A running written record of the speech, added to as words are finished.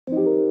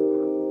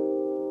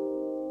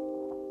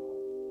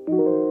So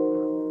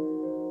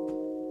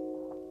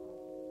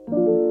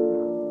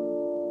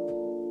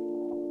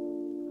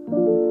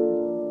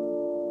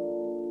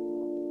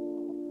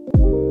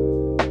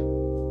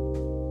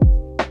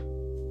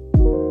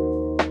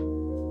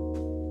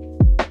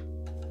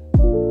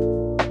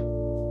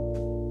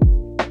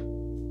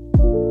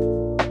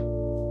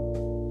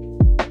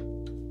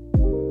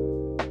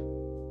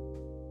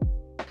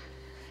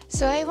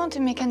I want a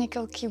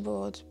mechanical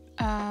keyboard.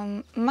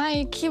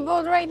 My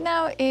keyboard right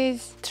now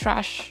is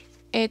trash.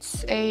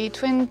 It's a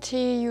 20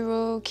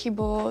 euro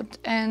keyboard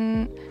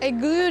and I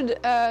glued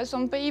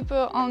some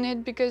paper on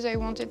it because I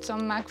wanted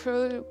some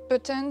macro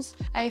buttons.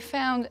 I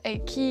found a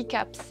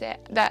keycap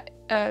set that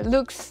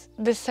looks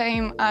the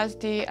same as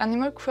the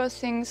Animal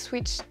Crossing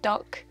Switch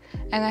dock,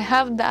 and I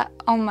have that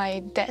on my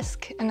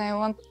desk and I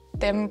want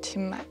them to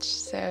match.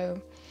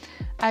 So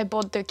I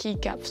bought the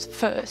keycaps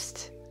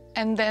first.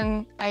 And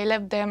then I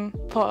left them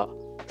for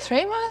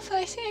 3 months,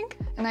 I think.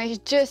 And I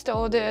just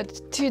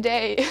ordered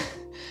today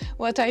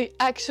what I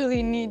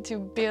actually need to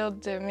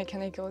build the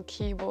mechanical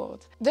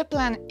keyboard. The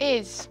plan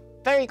is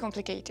very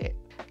complicated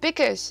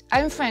because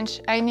I'm French,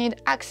 I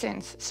need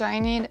accents. So I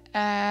need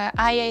an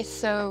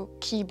ISO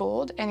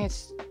keyboard and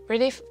it's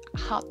really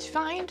hard to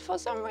find for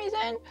some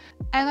reason.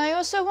 And I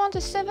also want a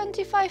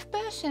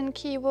 75%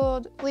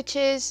 keyboard, which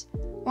is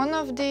one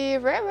of the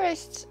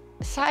rarest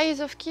size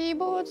of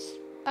keyboards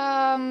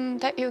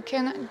that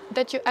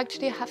you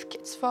actually have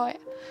kits for it.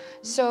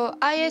 So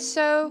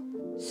ISO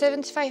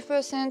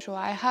 75%. So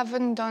I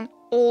haven't done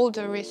all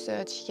the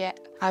research yet.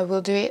 I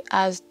will do it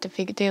as the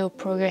video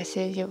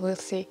progresses, you will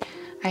see.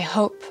 I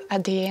hope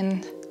at the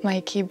end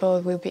my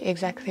keyboard will be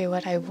exactly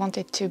what I want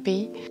it to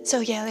be. So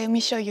yeah, let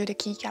me show you the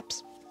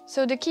keycaps.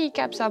 So the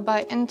keycaps are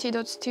by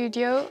Antidote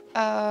Studio.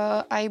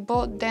 I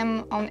bought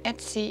them on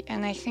Etsy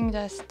and I think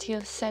they're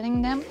still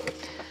selling them.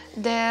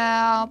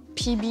 They're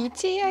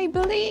PBT, I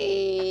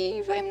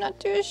believe, I'm not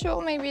too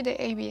sure, maybe the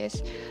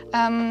ABS.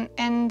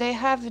 And they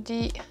have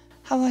the,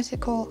 how was it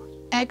called?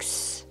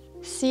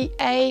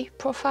 XCA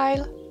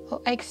profile or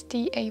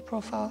XTA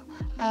profile.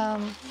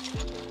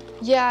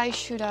 Yeah, I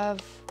should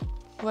have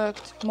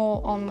worked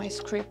more on my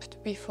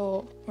script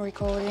before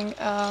recording,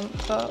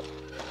 but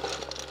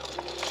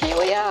here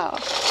we are.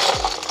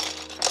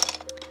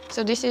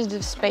 So this is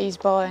the space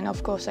bar, and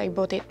of course I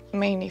bought it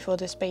mainly for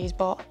the space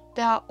bar.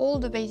 There are all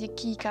the basic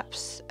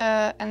keycaps,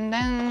 and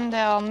then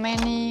there are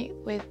many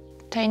with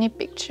tiny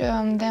picture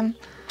on them.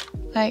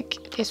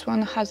 Like this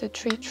one has a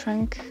tree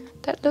trunk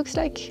that looks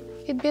like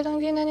it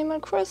belongs in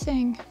Animal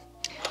Crossing.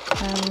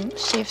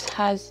 Shift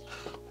has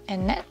a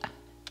net.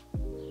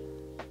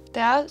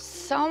 There are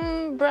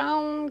some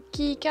brown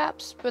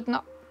keycaps, but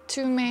not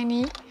too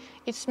many.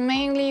 It's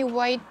mainly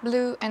white,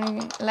 blue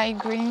and light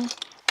green.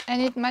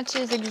 And it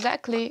matches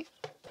exactly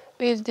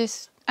with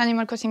this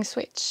Animal Crossing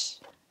Switch.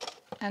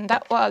 And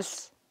that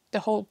was the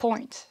whole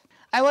point.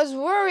 I was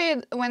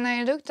worried when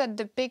I looked at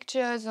the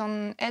pictures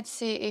on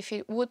Etsy if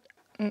it would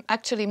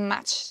actually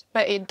match,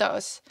 but it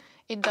does.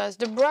 It does.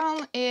 The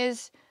brown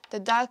is the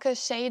darker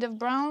shade of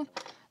brown.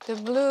 The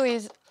blue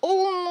is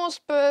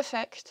almost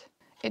perfect.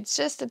 It's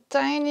just a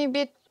tiny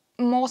bit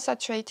more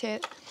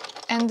saturated.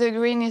 And the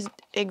green is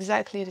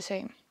exactly the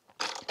same.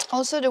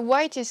 Also, the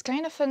white is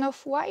kind of an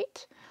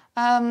off-white.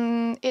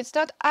 It's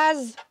not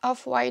as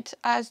off-white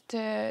as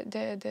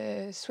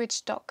the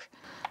Switch dock.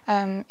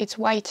 It's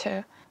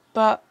whiter,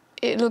 but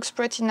it looks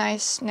pretty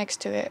nice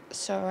next to it,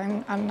 so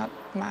I'm not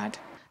mad.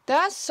 There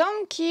are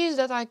some keys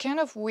that are kind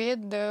of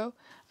weird though.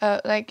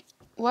 Like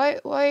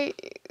why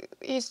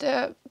is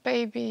the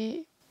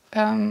baby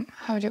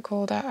how do you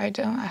call that? I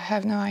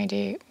have no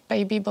idea.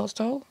 Baby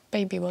bottle?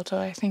 Baby bottle,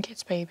 I think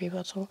it's baby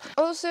bottle.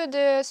 Also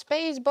the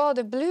space bar,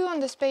 the blue on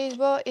the space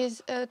bar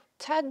is a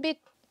tad bit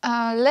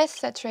less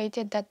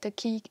saturated than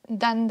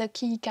the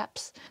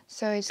keycaps,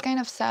 so it's kind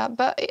of sad,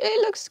 but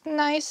it looks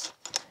nice.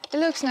 It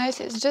looks nice.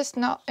 It's just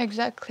not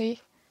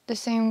exactly the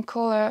same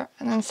color,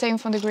 and then same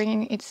for the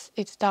green.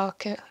 It's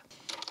darker,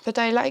 but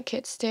I like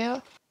it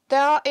still.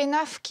 There are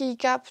enough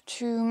keycap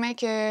to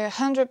make a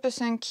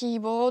 100%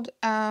 keyboard,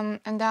 and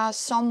there are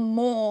some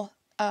more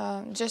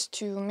just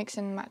to mix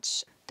and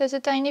match. There's a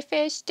tiny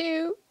fish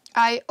too.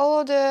 I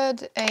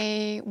ordered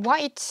a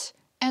white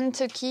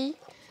enter key,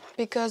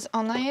 because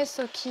on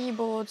ISO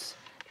keyboards,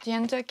 the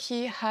enter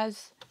key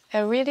has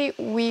a really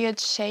weird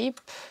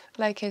shape,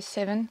 like a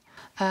 7,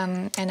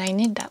 and I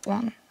need that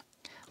one.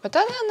 But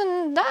other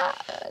than that,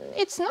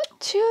 it's not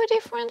too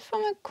different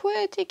from a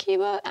QWERTY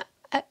keyboard,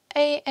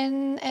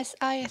 ANSI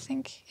I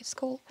think it's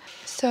called.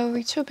 So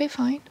it should be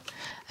fine.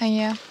 And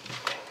yeah,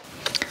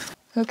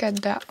 look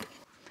at that.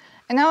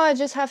 And now I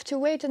just have to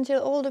wait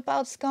until all the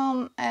parts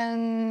come,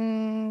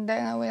 and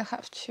then I will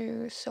have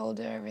to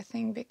solder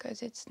everything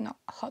because it's not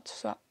hot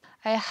swap.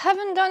 I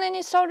haven't done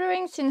any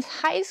soldering since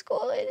high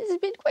school. It's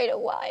been quite a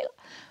while,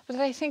 but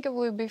I think it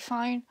will be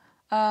fine.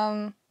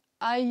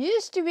 I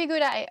used to be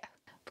good at it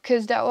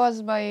because that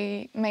was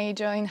my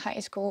major in high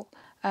school,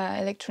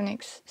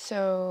 electronics.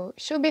 So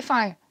should be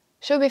fine.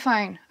 Should be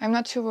fine. I'm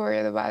not too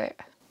worried about it,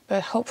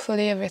 but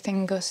hopefully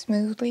everything goes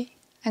smoothly.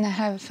 and I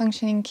have a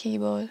functioning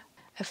keyboard,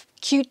 a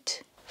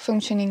cute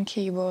functioning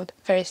keyboard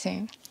very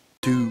soon.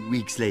 2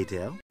 weeks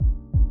later.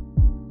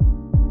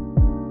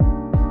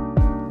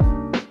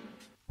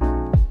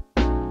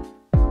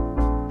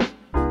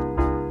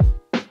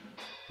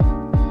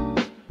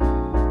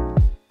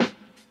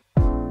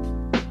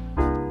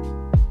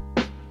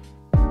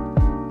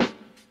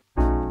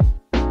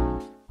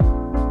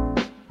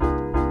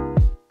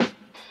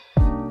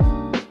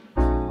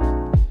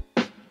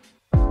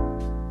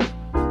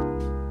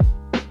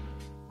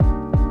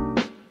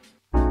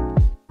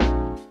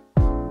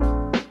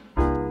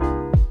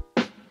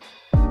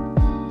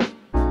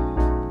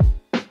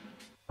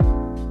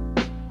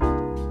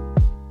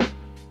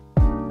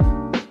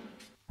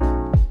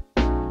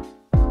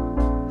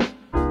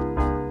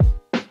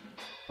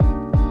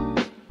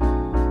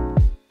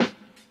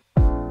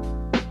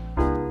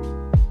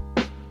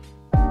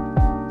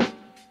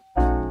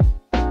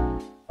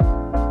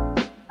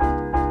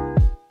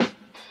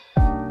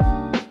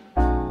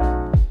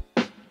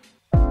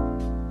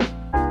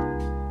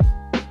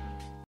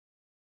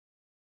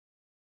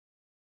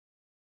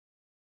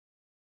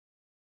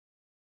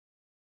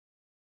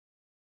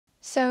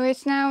 So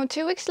it's now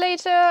 2 weeks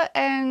later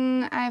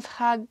and I've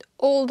had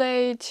all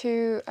day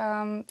to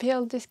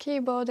build this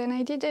keyboard, and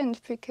I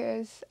didn't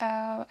because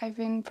I've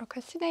been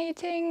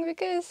procrastinating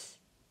because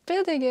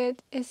building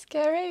it is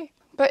scary.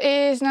 But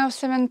it is now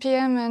 7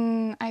 p.m.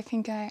 and I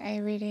think I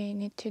really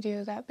need to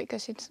do that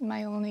because it's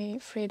my only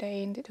free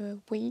day in the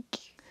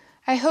week.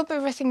 I hope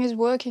everything is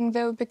working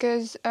though,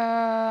 because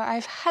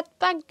I've had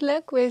bad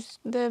luck with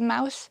the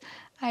mouse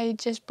I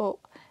just bought.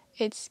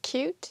 It's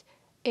cute.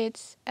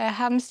 It's a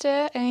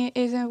hamster and it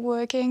isn't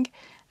working.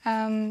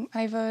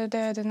 I've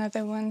ordered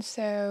another one,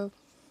 so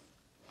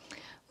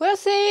we'll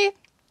see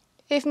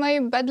if my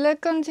bad luck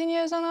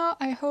continues or not.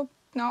 I hope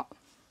not.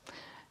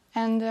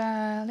 And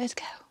let's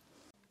go.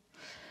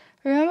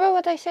 Remember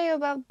what I say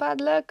about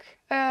bad luck?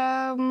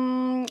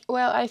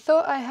 Well, I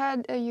thought I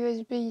had a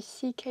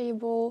USB-C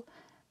cable.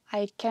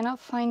 I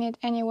cannot find it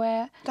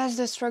anywhere. That's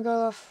the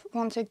struggle of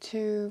wanting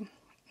to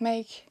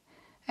make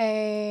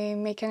a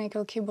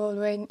mechanical keyboard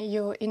when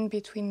you're in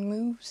between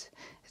moves.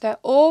 That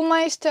all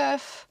my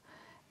stuff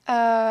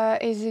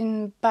is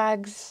in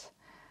bags.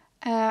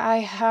 I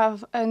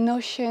have an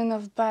ocean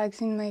of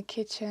bags in my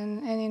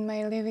kitchen, and in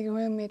my living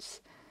room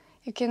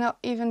you cannot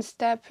even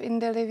step in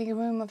the living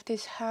room of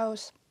this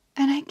house.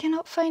 And I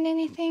cannot find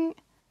anything.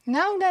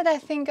 Now that I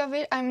think of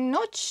it, I'm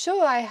not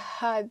sure I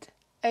had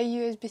a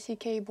USB-C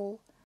cable.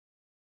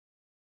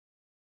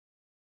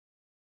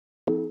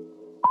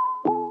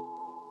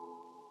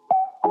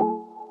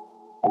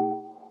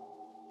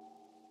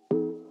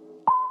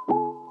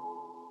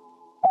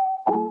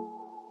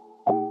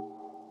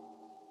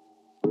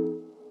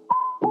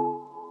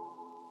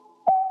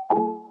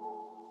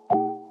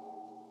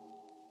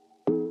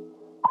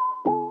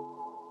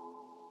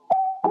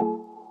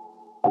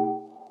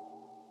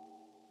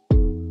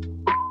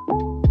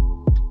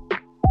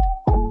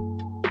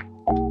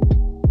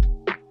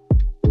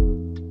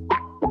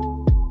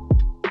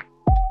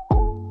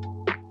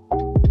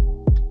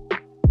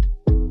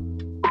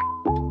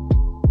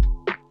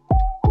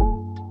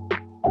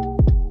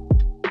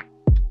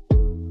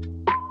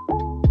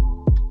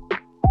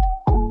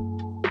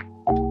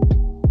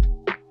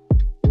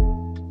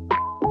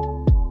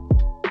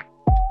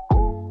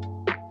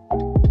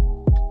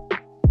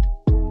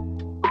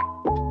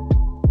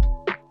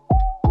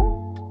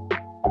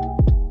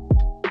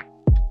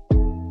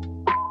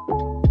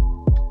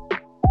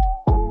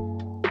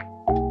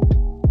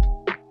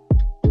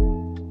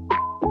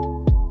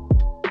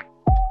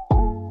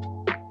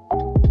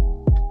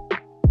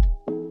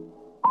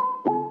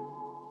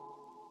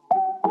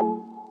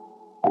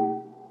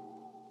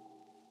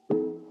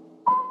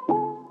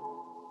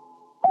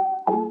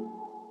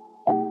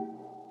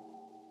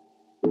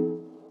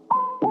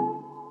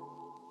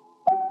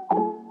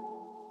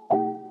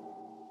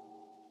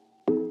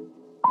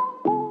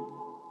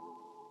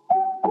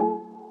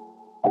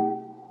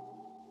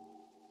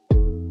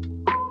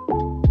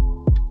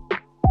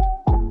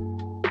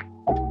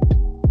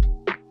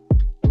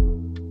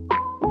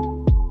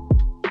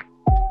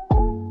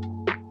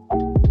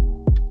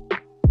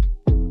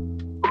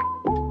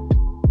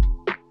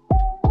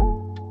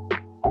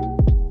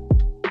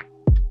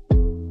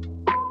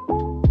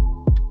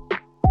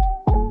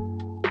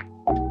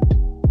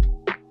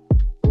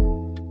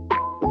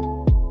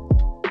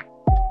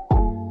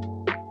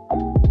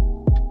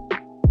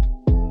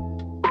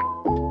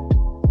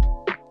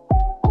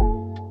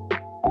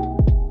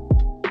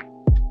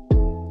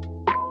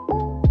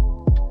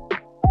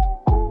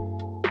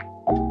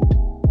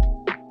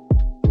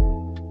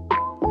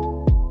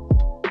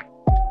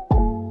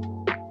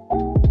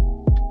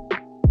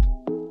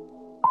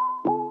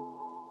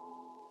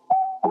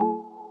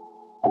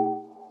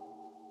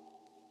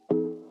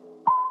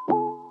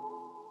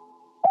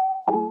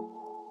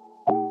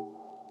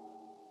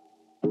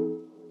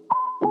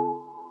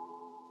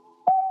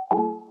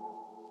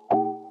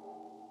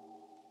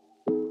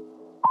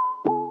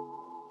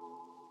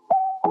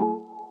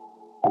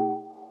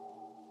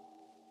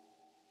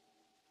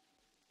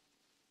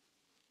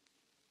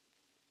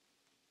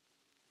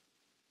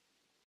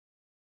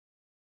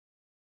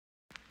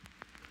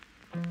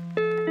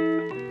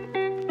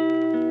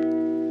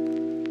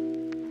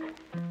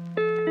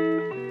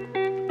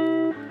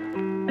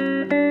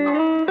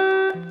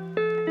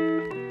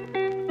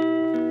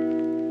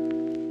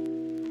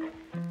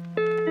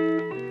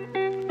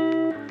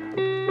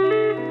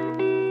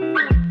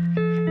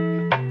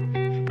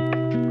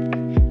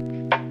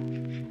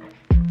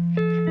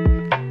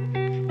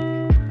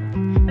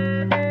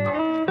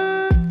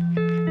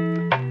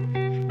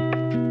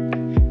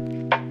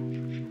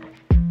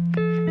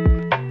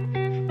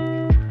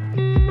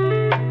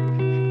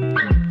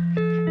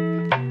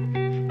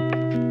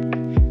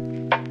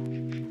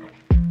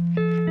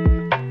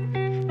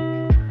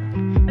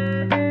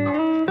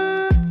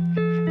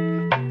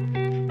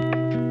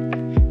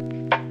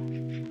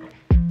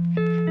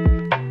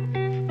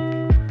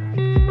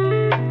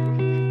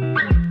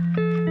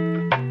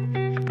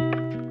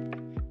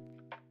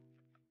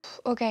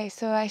 Okay,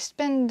 so I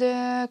spent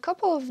a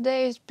couple of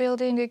days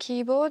building the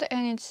keyboard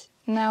and it's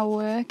now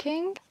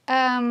working.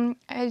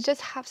 I just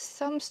have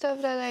some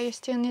stuff that I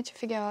still need to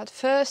figure out.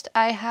 First,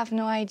 I have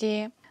no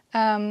idea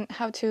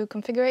how to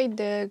configure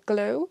the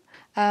glow.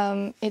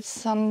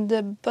 It's on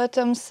the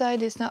bottom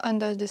side, it's not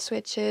under the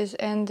switches,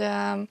 and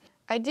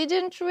I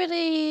didn't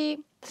really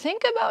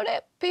think about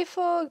it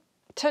before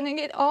turning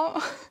it on.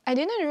 I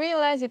didn't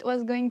realize it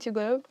was going to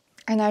glow,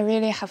 and I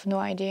really have no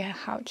idea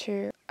how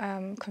to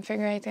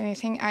configure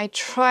anything. I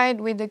tried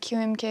with the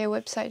QMK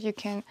website. You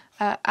can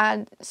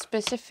add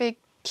specific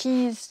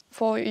keys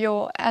for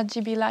your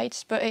RGB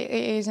lights, but it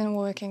isn't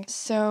working.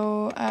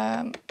 So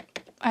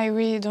I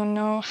really don't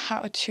know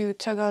how to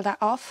toggle that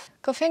off.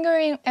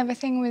 Configuring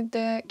everything with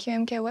the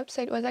QMK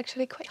website was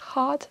actually quite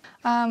hard.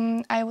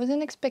 I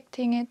wasn't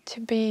expecting it to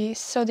be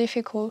so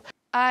difficult.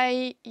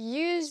 I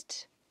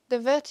used the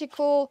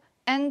vertical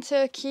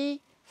enter key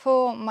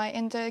for my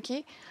enter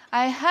key.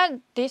 I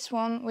had this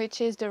one,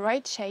 which is the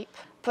right shape,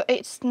 but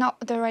it's not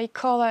the right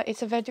color.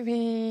 It's a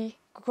very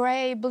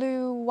grey,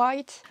 blue,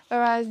 white,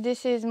 whereas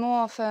this is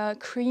more of a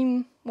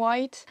cream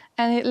white,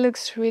 and it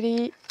looks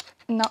really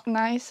not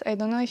nice. I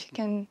don't know if you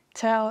can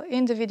tell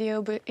in the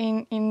video, but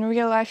in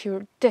real life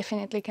you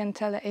definitely can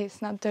tell that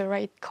it's not the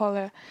right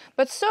color.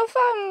 But so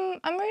far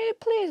I'm really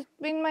pleased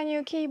with my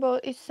new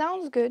keyboard. It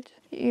sounds good.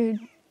 You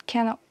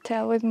cannot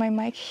tell with my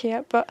mic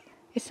here, but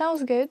it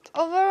sounds good.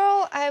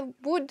 Overall, I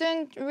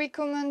wouldn't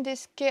recommend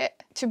this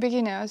kit to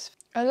beginners.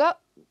 A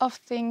lot of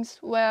things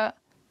were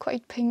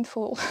quite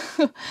painful.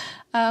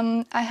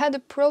 I had a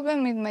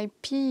problem with my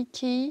P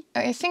key.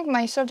 I think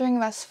my soldering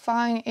was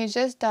fine, it's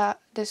just that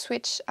the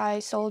switch I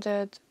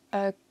soldered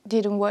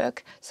didn't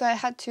work. So I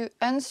had to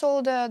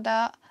unsolder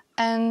that,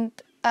 and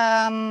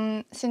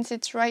since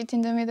it's right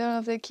in the middle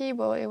of the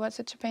keyboard, it was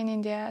such a pain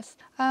in the ass.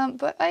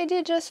 But I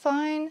did just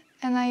fine,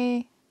 and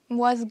I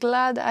was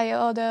glad I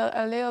ordered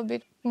a little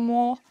bit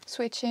more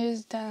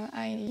switches than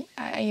I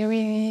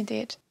really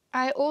needed.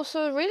 I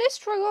also really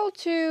struggled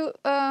to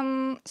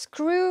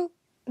screw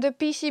the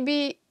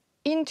PCB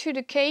into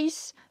the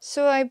case,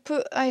 so I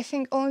put, I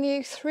think,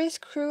 only 3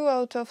 screws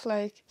out of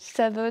like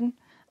 7,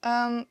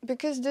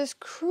 because the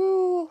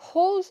screw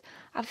holes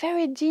are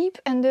very deep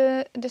and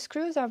the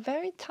screws are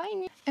very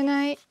tiny, and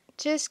I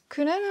just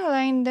couldn't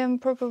align them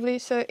properly,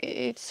 so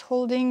it's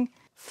holding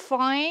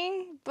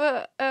fine,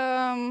 but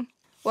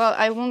well,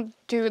 I won't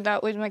do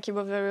that with my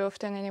keyboard very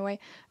often anyway,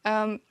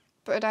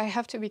 but I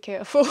have to be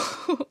careful.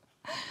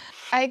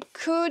 I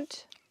could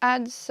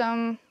add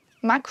some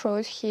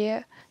macros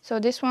here. So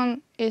this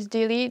one is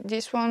delete,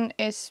 this one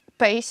is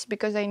space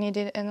because I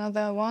needed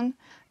another one.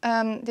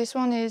 This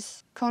one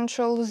is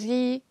Control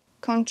Z,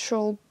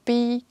 Control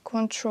B,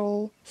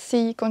 Control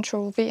C,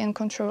 Control V and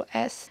Control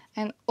S.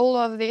 And all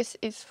of this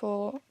is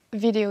for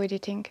video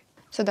editing.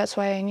 So that's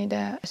why I need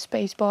a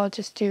space bar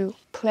just to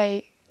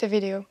play the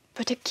video.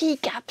 But the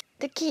keycap,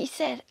 the key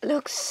set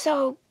looks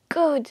so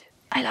good.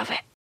 I love it.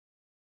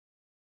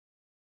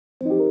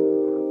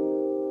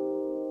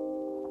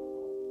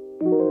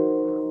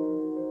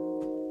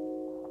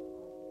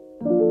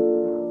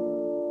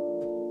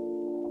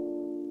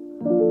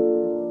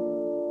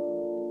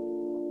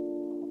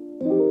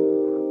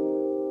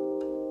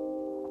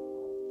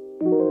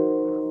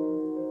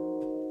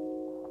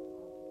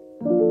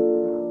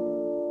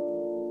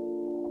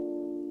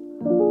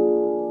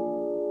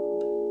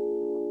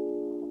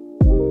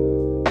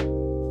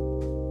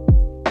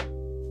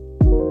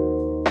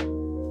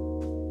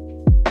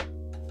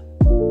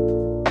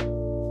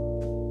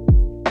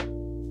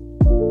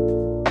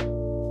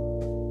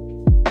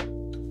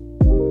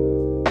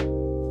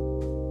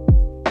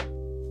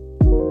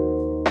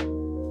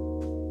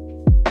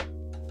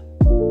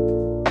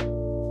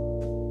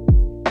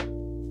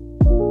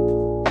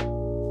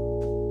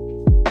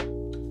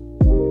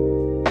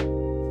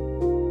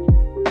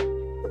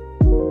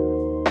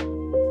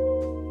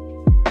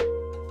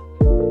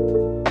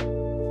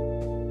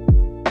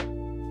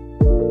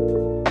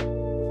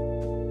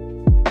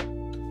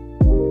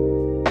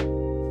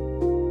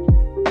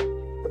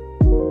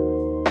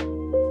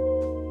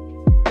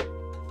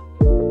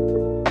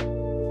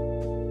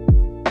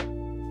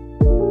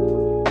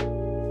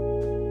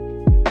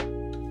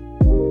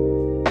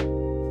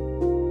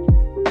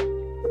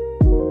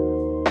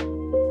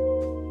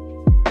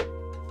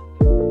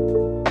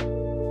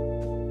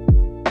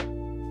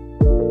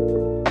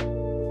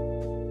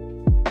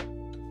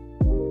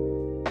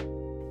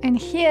 And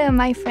here,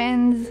 my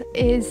friends,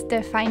 is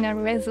the final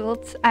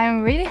result.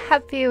 I'm really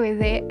happy with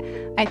it.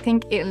 I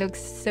think it looks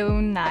so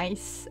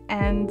nice,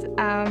 and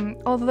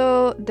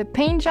although the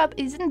paint job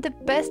isn't the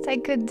best I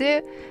could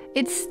do,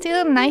 it's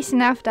still nice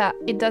enough that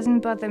it doesn't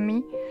bother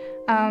me.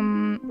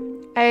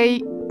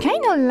 I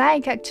kind of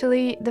like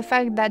actually the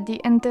fact that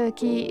the enter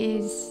key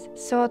is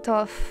sort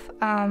of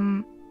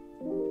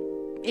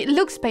it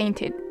looks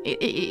painted.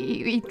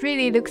 It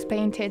really looks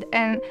painted,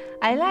 and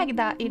I like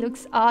that it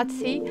looks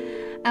artsy.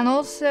 And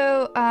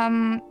also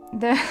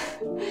the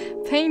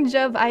paint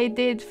job I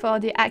did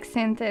for the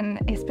accent, and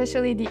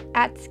especially the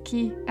 @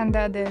 key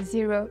under the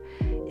 0,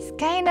 It's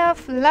kind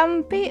of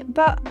lumpy,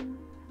 but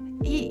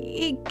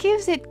it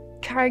gives it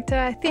character,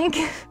 I think.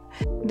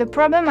 The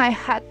problem I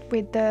had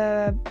with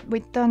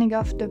turning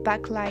off the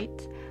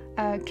backlight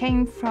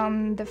came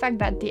from the fact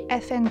that the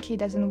FN key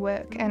doesn't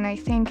work, and I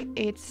think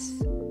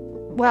it's,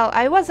 well,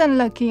 I was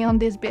unlucky on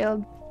this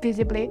build,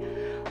 visibly.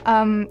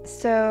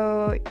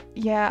 So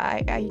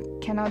yeah, I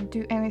cannot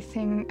do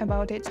anything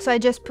about it. So I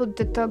just put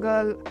the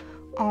toggle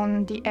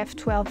on the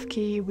F12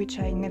 key, which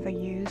I never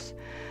use,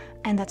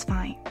 and that's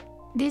fine.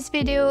 This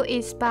video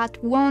is part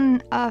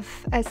 1 of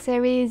a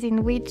series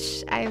in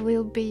which I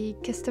will be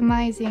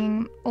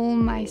customizing all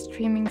my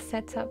streaming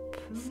setup.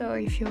 So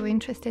if you're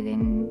interested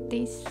in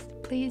this,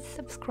 please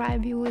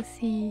subscribe. You will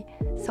see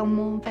some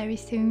more very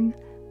soon,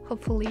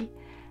 hopefully.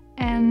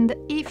 And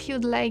if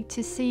you'd like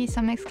to see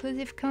some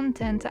exclusive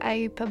content,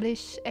 I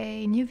publish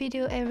a new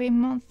video every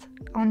month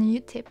on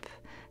YouTube,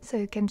 so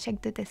you can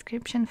check the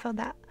description for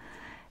that.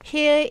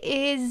 Here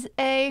is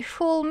a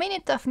full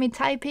minute of me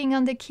typing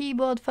on the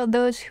keyboard for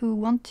those who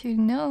want to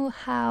know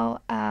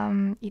how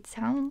it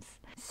sounds.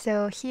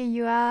 So here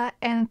you are,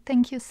 and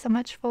thank you so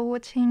much for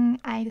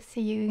watching. I'll see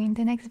you in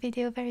the next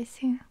video very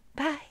soon.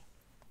 Bye!